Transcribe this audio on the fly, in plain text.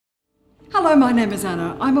Hello, my name is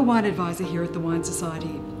Anna. I'm a wine advisor here at the Wine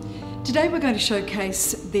Society. Today we're going to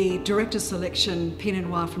showcase the Director's Selection Pinot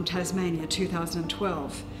Noir from Tasmania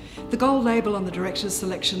 2012. The gold label on the Director's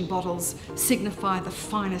Selection bottles signify the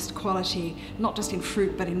finest quality, not just in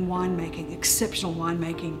fruit but in winemaking, exceptional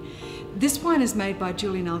winemaking. This wine is made by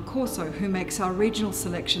Julian Alcorso, who makes our regional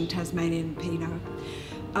selection Tasmanian Pinot.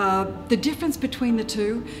 The difference between the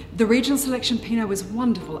two, the regional selection Pinot was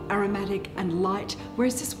wonderful, aromatic and light,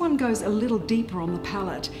 whereas this one goes a little deeper on the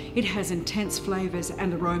palate. It has intense flavours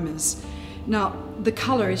and aromas. Now, the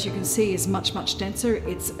colour, as you can see, is much, much denser.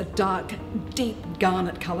 It's a dark, deep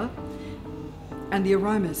garnet colour. And the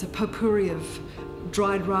aromas, a potpourri of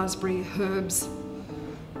dried raspberry, herbs,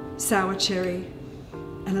 sour cherry,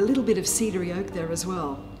 and a little bit of cedary oak there as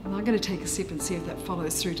well. And I'm going to take a sip and see if that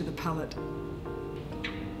follows through to the palate.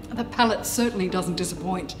 The palate certainly doesn't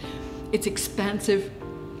disappoint. It's expansive,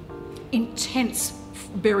 intense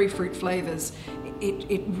berry fruit flavours.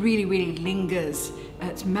 It really, really lingers.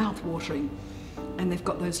 It's mouth-watering. And they've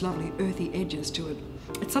got those lovely earthy edges to it.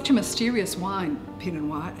 It's such a mysterious wine, Pinot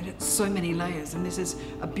Noir, and it's so many layers, and this is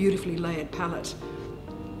a beautifully layered palate.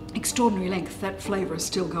 Extraordinary length, that flavour is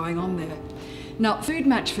still going on there. Now, food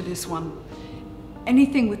match for this one.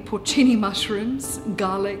 Anything with porcini mushrooms,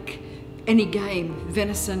 garlic, any game,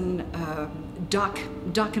 venison, duck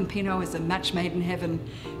and Pinot is a match made in heaven.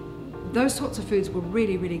 Those sorts of foods will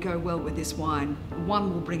really, really go well with this wine.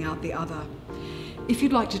 One will bring out the other. If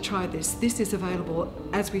you'd like to try this is available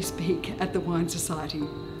as we speak at the Wine Society.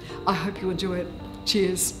 I hope you enjoy it.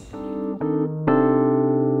 Cheers.